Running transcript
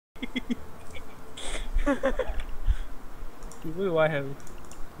What do I have?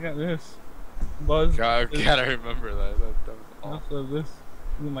 I got this. Buzz. Gotta remember that. That was I awful. also have this.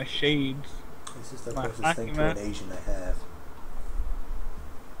 Look at my shades. This is the My closest hockey thing to mat. an Asian I have.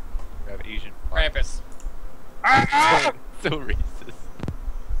 I have Asian. Krampus. Ah! So racist.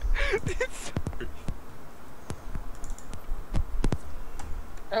 It's so racist.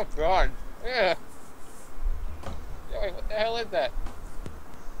 Oh god. Yeah. Joey, what the hell is that?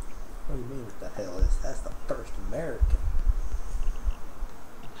 What do you mean what the hell is? That's the first American.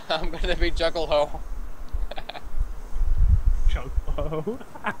 I'm gonna be Juggalo. Choco.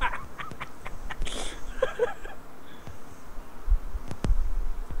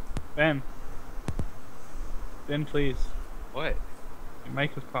 Ben. Ben, please. What? Your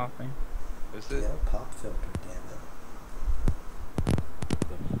mic is coughing. Is Yeah, it? pop filter, damn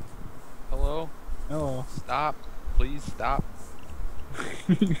Hello? Oh. Stop. Please stop.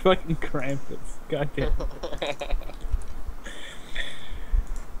 You fucking Krampus. Goddamn.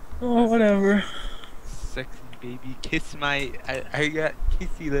 Oh, whatever. Sexy baby. Kiss my. I got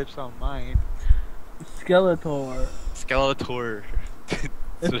kissy lips on mine. Skeletor. Skeletor.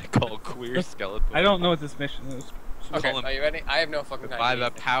 That's what I call queer Skeletor. I don't know what this mission is. Okay, Call him are you ready? I have no fucking by idea.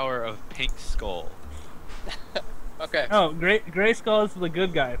 the power of Pink Skull. Okay. Oh, Gray Skull is the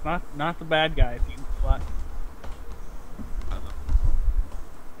good guys, not the bad guys. You slut.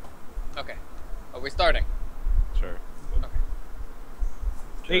 Okay. Are we starting? Sure.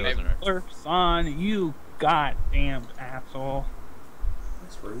 They Wasn't right. clerks on you, goddamn asshole.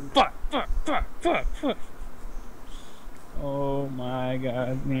 That's rude. Fuck. Oh my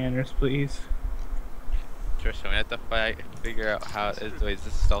god, manners, please. Tristan, we have to figure out how it is. Wait, is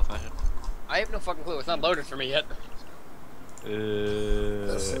this a stealth mission? I have no fucking clue. It's not loaded for me yet.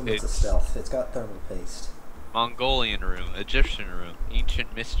 Assume it's a It's stealth. It's got thermal paste. Mongolian room, Egyptian room,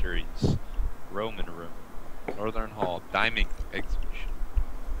 ancient mysteries, Roman room, Northern Hall, diamond exhibition.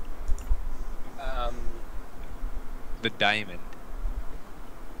 The diamond.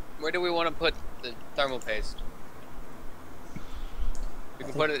 Where do we want to put the thermal paste? We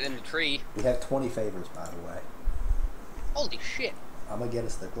can put it in the tree. We have 20 favors, by the way. Holy shit. I'm gonna get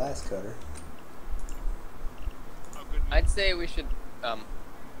us the glass cutter. I'd say we should,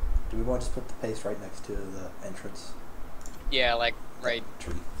 Do we want to just put the paste right next to the entrance? yeah, like right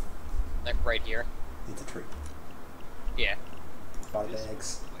here. It's a tree. Yeah. Body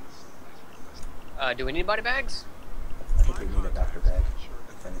bags. Do we need body bags? I think we need a doctor bag,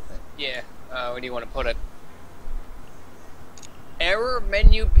 if anything. Yeah. Where do you want to put it? Error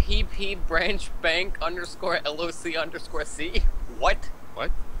menu PP branch bank underscore LOC underscore C? What?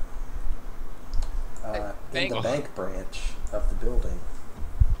 What? In Bank. the bank branch of the building.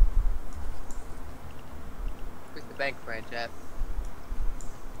 Where's the bank branch at?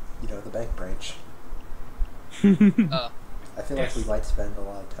 You know, the bank branch. Oh. I feel like we might spend a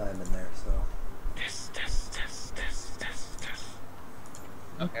lot of time in there, so.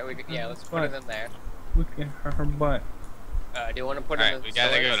 Okay, yeah, let's put it in there. Look at her butt. Do you want to put it in Alright, the we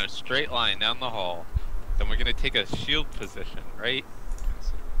gotta go in storage? a straight line down the hall. Then we're gonna take a shield position, right?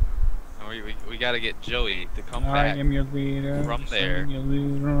 And we gotta get Joey to come I back. am your leader. from I there. am your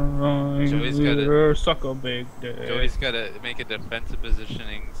leader. I am Joey's your gotta- leader. Suck a big dick. Joey's gotta make a defensive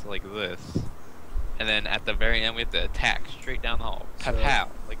positioning like this. And then at the very end we have to attack straight down the hall. So- Pow,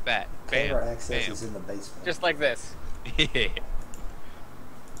 like that. Bam, Camera access bam. is in the basement. Just like this. Yeah.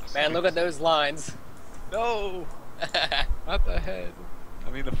 Man, look at those lines. No! Not the head. I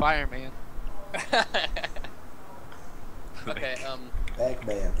mean the fireman. Okay, Bag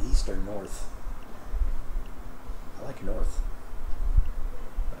band, east or north? I like north.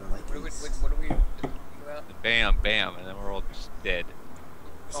 I don't like east. what are we thinking about? Bam, bam, and then we're all just dead.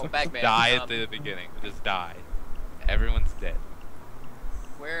 Oh, Bagman. Die at the beginning. Just die. Everyone's dead.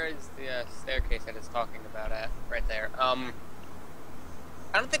 Where is the staircase that it's talking about at? Right there. I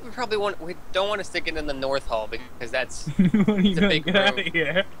don't think we don't want to stick it in the north hall because that's When are you It's a gonna big get out room. of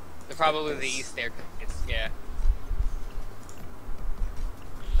here? probably the east staircase. Yeah.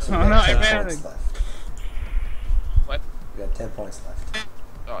 So Oh, we no, got I 10 ran points it. left. What? We got 10 points left.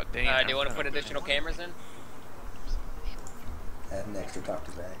 Oh damn. Do you want to put additional cameras in? Add an extra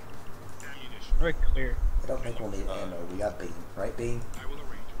doctor bag. Very clear. I don't think we'll need ammo. We got Bean. Right, Bean?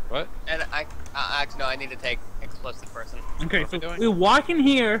 What? And actually no, I need to take explosive person. Okay, What are so we doing? we walk in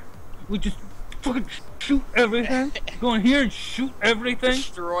here, we just fucking shoot everything. Go in here and shoot everything.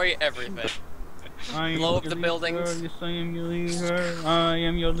 Destroy everything. I am Blow up your the leader, buildings. Yes, I am your leader. I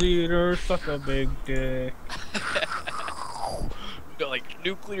am your leader. Suck a big dick. Like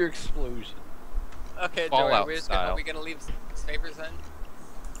nuclear explosion. Okay, Joey, Fallout are style. we gonna leave favors then?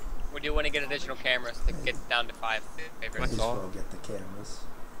 Or do you want to get additional cameras to get down to 5 Might favorites? as well get the cameras.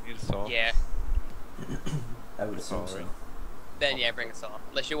 Need a saw. Yeah. I would assume so. right. Then yeah, bring a saw.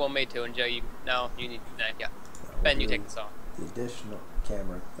 Unless you want me to, and Joe, you need yeah. We'll Ben, you do take the saw. The additional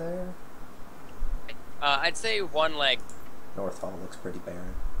camera there. I'd say one like North Hall looks pretty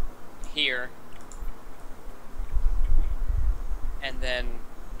barren. here, and then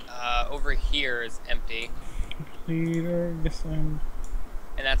over here is empty, Leader, descend.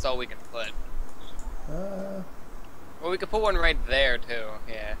 and that's all we can put. Uh, Well, we could put one right there too.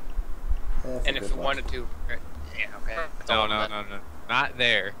 Yeah. that's a And if good we one. wanted to, yeah, okay. That's No, all no, I'm no, no. Not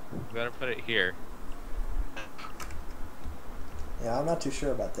there. We gotta put it here. Yeah, I'm not too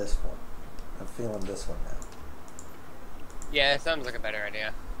sure about this one. I'm feeling this one now. Yeah, it sounds like a better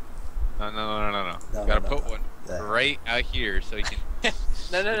idea. No, no, no, no, no, no. No, We gotta no, put no. one There. right out here so you can.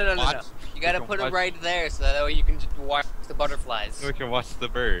 No. watch- You gotta can put it watch- right there so that way you can just watch the butterflies. So we can watch the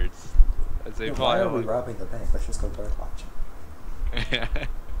birds as they Yeah, fly. why are we over. robbing the bank? Let's just go bird watching.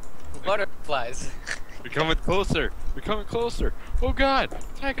 Butterflies. We're coming closer. We're coming closer. Oh God!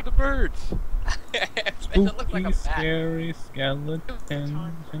 Attacking the birds. It looks like a Spooky, bat. scary skeletons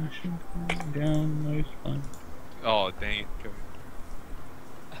and shooting down nice fun. Oh dang it!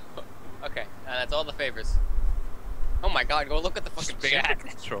 Okay, that's all the favors. Oh my God! Go look at the fucking Spam chat. the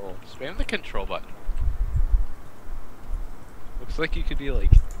control. Spam the control button. Looks like you could be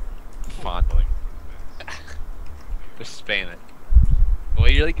like fondling. Just spam it. The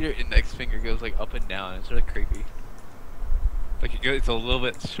way your index finger goes like up and down, it's really creepy. Like it's a little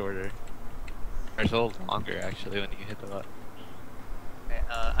bit shorter. Or it's a little longer actually when you hit the button. Okay,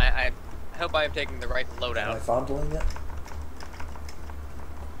 I hope I am taking the right Am I loadout. fondling it?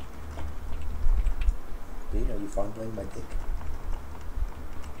 Bean, are you fondling my dick?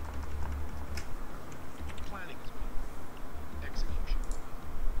 Planning is one. Execution.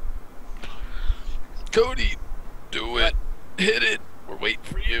 Cody, do What? it. Hit it. We're waiting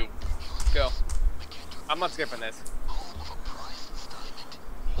for you. Go. I'm not skipping this.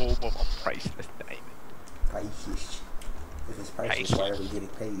 Home of a priceless diamond. Priceless. If it's priceless, why are we getting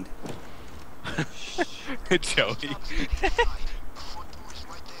paid? Joey.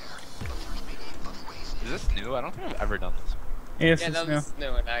 Is this new? I don't think I've ever done this. Yes, Yeah, it's no, new. this is new,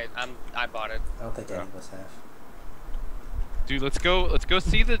 and I bought it. I don't think any of us have. Dude, let's go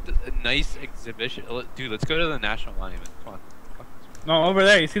see the nice exhibition. Dude, let's go to the National Monument. Come on. No, over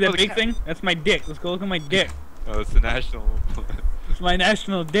there. You see Oh, that the big cat. thing? That's my dick. Let's go look at my dick. Oh, it's the National. It's my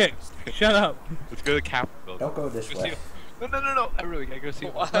national dick. Shut up. Let's go to the Capitol building. Don't go this Go way. see- No. I really gotta go see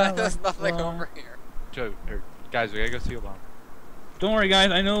Obama. There's nothing well. over here. Joe, guys, we gotta go see Obama. Don't worry,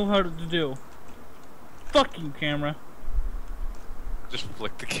 guys. I know how to do. Fuck you, camera. Just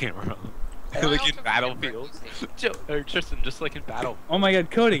flick the camera. I like also in Battlefield. Joe, or Tristan, just like in Battle. Oh my God,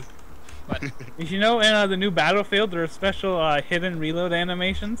 Cody. What? Did you know in the new Battlefield there are special hidden reload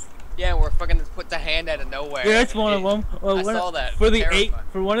animations? Yeah, we're fucking put the hand out of nowhere. Yeah, that's one of them. I saw that. For the Terrifying.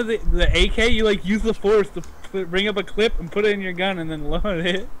 for one of the AK, you like use the force to bring up a clip and put it in your gun and then load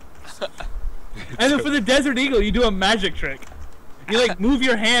it. And then for the Desert Eagle, you do a magic trick. You like move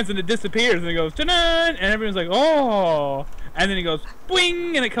your hands and it disappears and it goes ta-da! And everyone's like, oh, and then it goes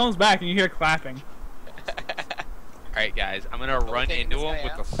boing and it comes back and you hear clapping. Alright, guys, I'm gonna run taking into this him guy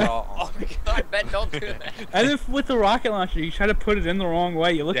with out? the saw Oh on. my God, Ben, don't do that. And then with the rocket launcher, you try to put it in the wrong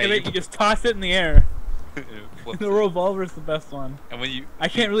way. You look Yeah, at it, you- you just toss it in the air. Flip The it. revolver's the best one. And when you, I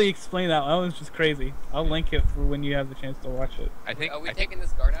can't really explain that. That one's just crazy. I'll link it for when you have the chance to watch it. I think, Are we I think, taking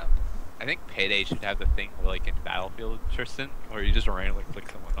this guard out? I think Payday should have the thing where, like in Battlefield, Tristan, where you just randomly click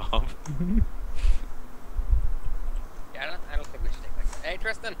someone off. Yeah, I don't think we should take that guard. Hey,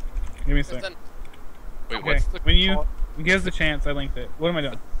 Tristan. Give me a sec. Tristan. Wait, Okay, what's the when you call? gives the chance, I linked it. What am I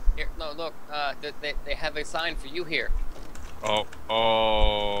doing? Here, no, look. They have a sign for you here. Oh.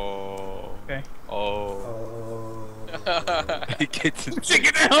 Okay. Oh. Oh. Kids and Check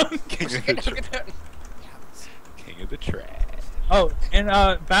it out! King of the King of the trash. Oh, in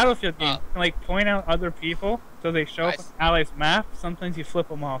Battlefield games, Oh. you can like point out other people so they show up Nice. on allies' map. Sometimes you flip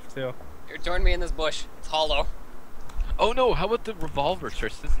them off too. Here, join me in this bush. It's hollow. Oh no! How about the revolver,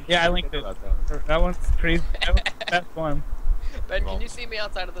 Tristan? You Yeah, I should linked think it. about that one. That one's crazy. That one's the best one. Ben, can you see me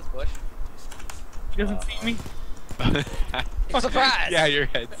outside of this bush? She doesn't see me. Surprise! Yeah, your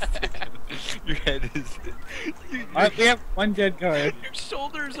head's sticking. Your head is. Alright, we have one dead guard. Your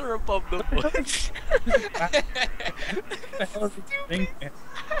shoulders are above the bush. What the hell is he thinking?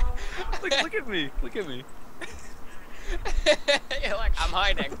 Look at me. Look at me. You're like, I'm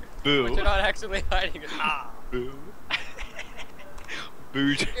hiding. Boo. But you're not actually hiding. Ah. Boo. Boo.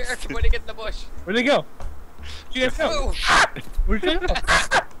 Here, Tristan. way to get in the bush. Where'd they go? Where'd you guys go? Ooh. Where'd you go?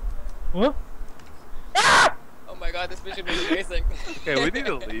 What? Ah! Oh my god, this mission is amazing. Okay, we need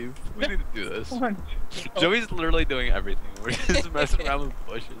to leave. We need to do this. Come on. Joey's literally doing everything. We're just messing around with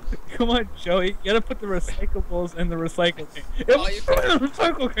bushes. Come on, Joey. You gotta put the recyclables in the recycle can. Oh, you Put it in the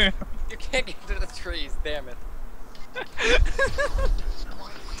recycle can. You can't get to the trees, damn it.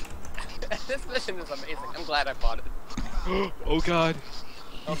 This mission is amazing. I'm glad I bought it. Oh god.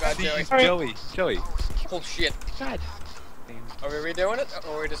 Oh god, Joey. Joey. Oh shit. God. Are we redoing it,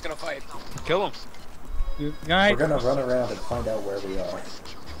 or are we just gonna fight? Kill him. You guys, We're gonna run around and find out where we are.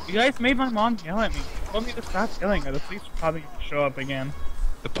 you guys made my mom yell at me. She told me to stop yelling, or the police will probably show up again.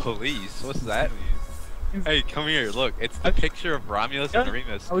 The police? What's that mean? Hey, come here. Look, it's the I- picture of Romulus and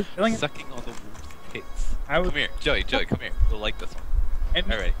Remus I was yelling. sucking on the wolf's tits. I was. Come here, Joey, come here. You'll like this one.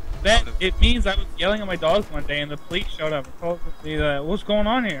 And Alright. that it means I was yelling at my dogs one day, and the police showed up and told me that what's going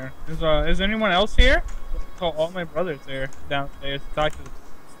on here? Is anyone else here? I call all my brothers there downstairs to talk to them.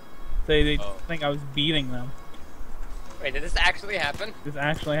 They think I was beating them. Wait, did this actually happen? This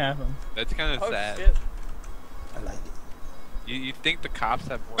actually happened. That's kind of Oh sad. shit. I like it. You think the cops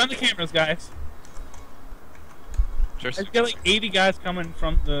have more? Run the cameras, guys. Just, I get like 80 guys coming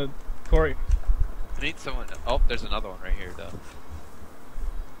from the court. I need someone. Oh, there's another one right here, though.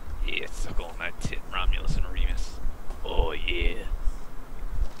 Yeah, suckle on that tit, Romulus and Remus. Oh yeah.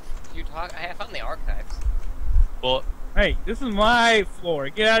 You talk. I found the archives. Well, Hey, this is my floor.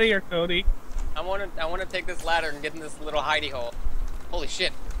 Get out of here, Cody. I wanna take this ladder and get in this little hidey hole. Holy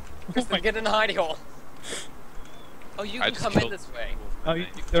shit! Oh Kristen, my- get in the hidey hole. Oh, you I can just come in killed- this way. Oh, you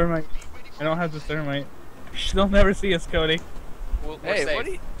thermite. I don't have the thermite. They'll never see us, Cody. We're hey,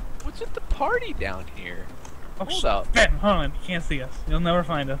 safe. what's with the party down here? Oh, Hold up. Ben, hold on. You can't see us. You'll never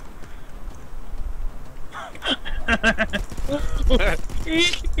find us.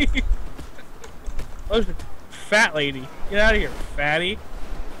 Oh, fat lady. Get out of here, fatty.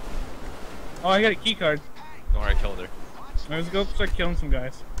 Oh, I got a key card. Don't worry, I killed her. Let's go start killing some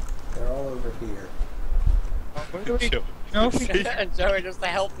guys. They're all over here. Where do we... Joey. No, Joey, just to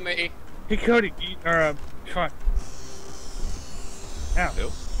help me. hey, Cody. Fuck. Ow.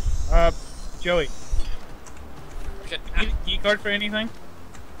 Nope. Joey. Shit. Need a key card for anything?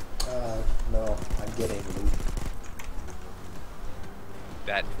 No, I'm getting loot.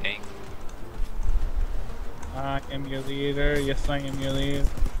 That thing. I am your leader. Yes, I am your leader.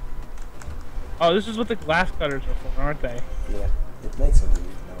 Oh, this is what the glass cutters are for, aren't they? Yeah, it makes a weird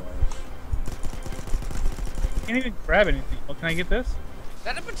noise. Can't even grab anything. Oh, can I get this? Is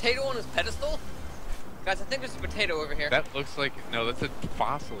that a potato on his pedestal? Guys, I think there's a potato over here. That looks like no. That's a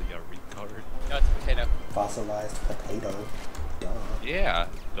fossil, you retard. No, it's a potato. Fossilized potato. Duh. Yeah.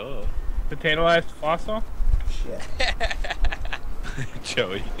 Duh. Potatoized fossil? Shit.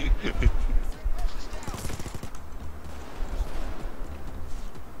 Joey.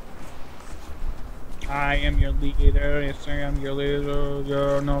 I am your leader. Yes, I am your leader.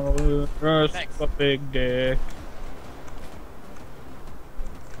 You're no Thanks. a big dick.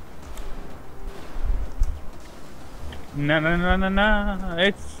 Na.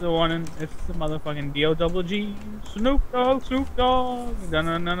 It's the one and it's the motherfucking D-O-double-G. Snoop Dogg, Snoop Dogg. Na.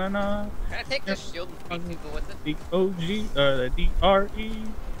 Can I take this shield and beat people with it? D-O-G, the D-R-E.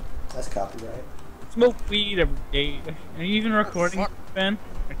 That's copyright. Smoke weed every day. Are you even recording, fuck. Ben?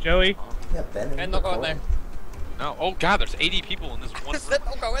 Or Joey? Yeah, Ben. Ben, don't go in there. No. Oh god, there's 80 people in this one room.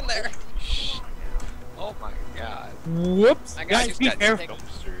 Don't go in there. Shh. Oh my god. Whoops. I got Guys, you, be got you. careful.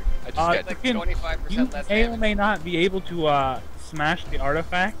 Dumpster. I just Uh, got Like Freaking- 25% You less may or damage. may not be able to smash the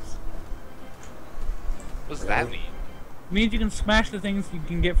artifacts. What's that Really? mean? It means you can smash the things you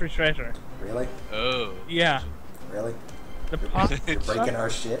can get for treasure. Really? Oh. Yeah. Really? The pot. You're breaking our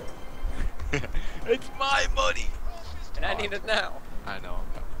shit? It's my money. And I need it now. I know.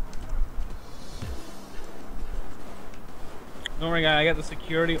 Don't worry, guys. I got the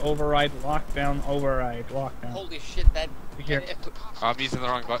security override, lockdown, override, lockdown. Holy shit, that... Here. I'm using the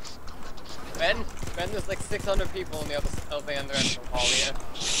wrong button. Ben, there's like 600 people on the other end of the hall here.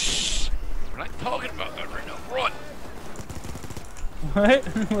 We're not talking about that right now. Run. What?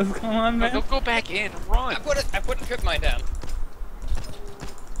 What's going on, No, man? don't go back in. Run. I put a trip mine down.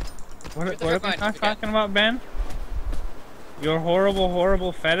 What Get the are we trip mine, not forget. talking about, Ben? Your horrible,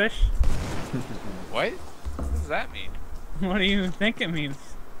 horrible fetish? What? What does that mean? What do you think it means?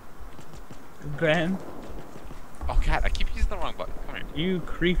 Ben? Oh god, I keep using the wrong button. Come here. You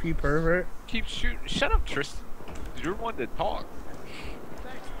creepy pervert. Keep shooting. Shut up, Tristan. You're one to talk.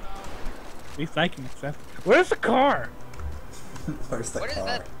 At least I can accept. Where's the car? Where's the What is car?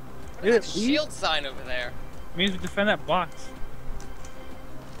 that? What Yeah, is that shield sign over there? It means we defend that box.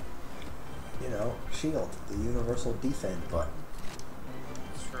 You know, shield, the universal defend button.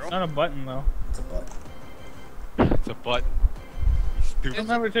 It's true. Not a button though. It's a butt. It's a button. You stupid. You'll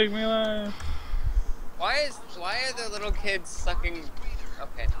never take me alive. Why are the little kids sucking?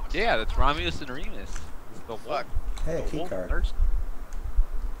 Okay. Yeah, that's Romulus and Remus. It's the wolf. Fuck. Hey, a The key wolf card. nurse.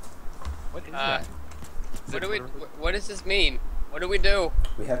 What is that? What does this mean? What do we do?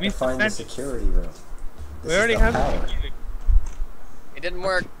 We have to Means find the defense. security room. This We already is the have. power. It didn't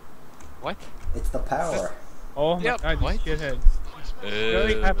work. What? It's the power. Oh my Yep, god, what? these shitheads. We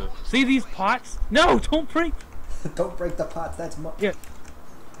already have. See these pots? No, don't break. Don't break the pots. That's Yeah.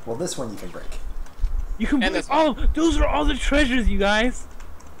 Well, this one you can break. You can And break this all. Those are all the treasures, you guys.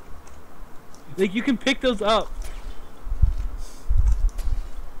 Like you can pick those up.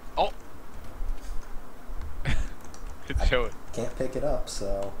 Oh. Could show it. Can't pick it up,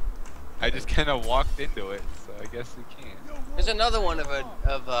 so I just kind of walked into it, so I guess we can. There's another one of the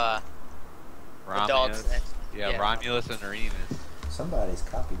dogs. Romulus. Next. Yeah, Romulus and Remus. somebody's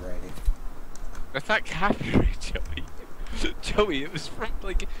copywriting. That's not copyright, Joey. Joey, it was from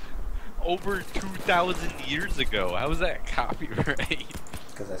like over 2,000 years ago. How is that copyright?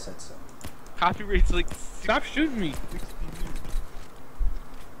 Because I said so. Copyright's like Stop shooting me.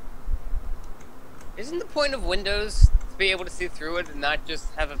 Isn't the point of Windows to be able to see through it and not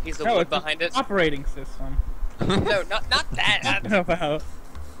just have a piece of No, wood it's behind it? an operating system. No, not that. How about?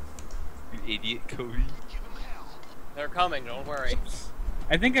 you idiot, Cody. They're coming. Don't worry.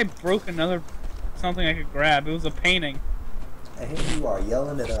 I think I broke another something I could grab. It was a painting. And here you are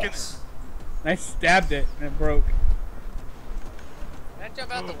yelling at us. And I stabbed it and it broke. Can I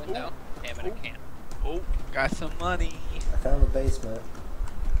jump out the window? Damn it, I can't. Oh, got some money. I found the basement.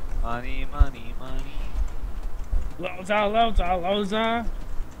 Money, money, money. Loads of, loads of, loads of.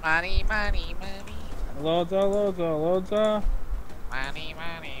 Money, money, money. Loads of, loads of, loads of. Money,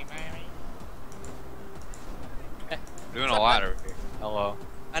 money, money. Doing a lot over here. Hello.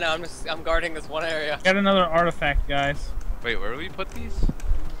 I know. I'm guarding this one area. Got another artifact, guys. Wait, where do we put these?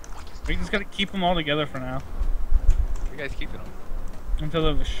 We just gotta keep them all together for now. You guys keeping them?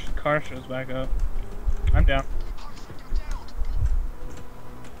 Until the car shows back up. I'm down.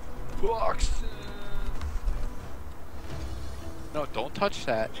 Boxing. No, don't touch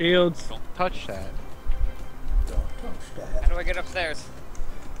that. Shields. Don't touch that. Don't touch How that. do I get upstairs?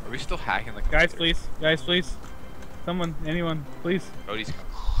 Are we still hacking the Guys, computer? please. Guys, please. Someone, anyone, please. Cody's coming.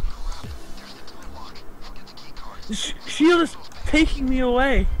 The shield is taking me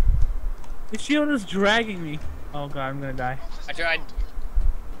away. The shield is dragging me. Oh god, I'm gonna die. I tried.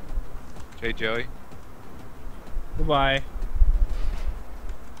 Hey, Joey. Goodbye.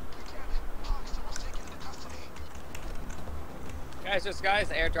 Guys, just guys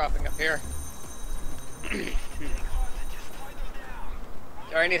airdropping up here.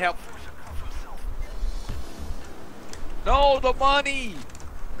 Sorry, I need help. No, the money!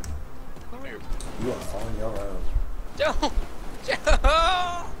 Come here. You are on your own. Joe!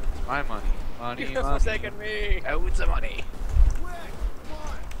 Joe! My money. Money, You've money. forsaken me. Oh, it's the money.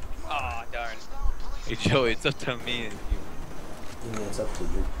 Aw, darn. Hey, Joey, it's up to me and you. You mean it's up to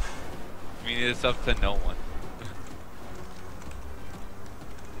you. I mean, it's up to no one.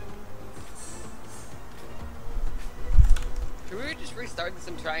 Should we just restart this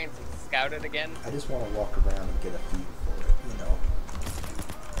and try and scout it again? I just want to walk around and get a feel for it, you know.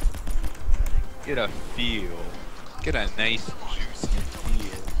 Get a feel. Get a nice, juicy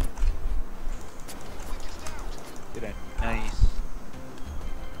feel. Get a nice...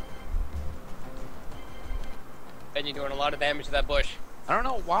 Ben, you're doing a lot of damage to that bush. I don't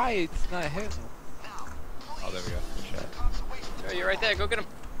know why it's not hitting. Oh, there we go. Good shot. Joe, you're right there. Go get him.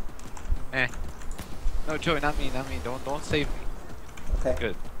 Eh. No, Joey, not me, not me. Don't save me. Okay.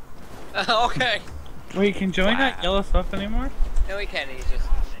 Good. Okay. Wait, can Joey not Wow. yell us up anymore? No, he can't. He's just...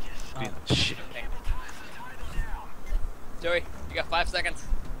 Being shit. Joey, you got 5 seconds.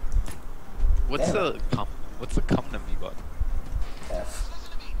 What's Damn. what's the come to me button? F.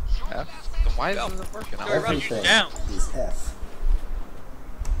 F? Then why Go. isn't it working? Joey, run. Everything down. is F.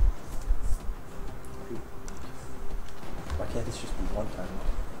 Why can't this just be one time?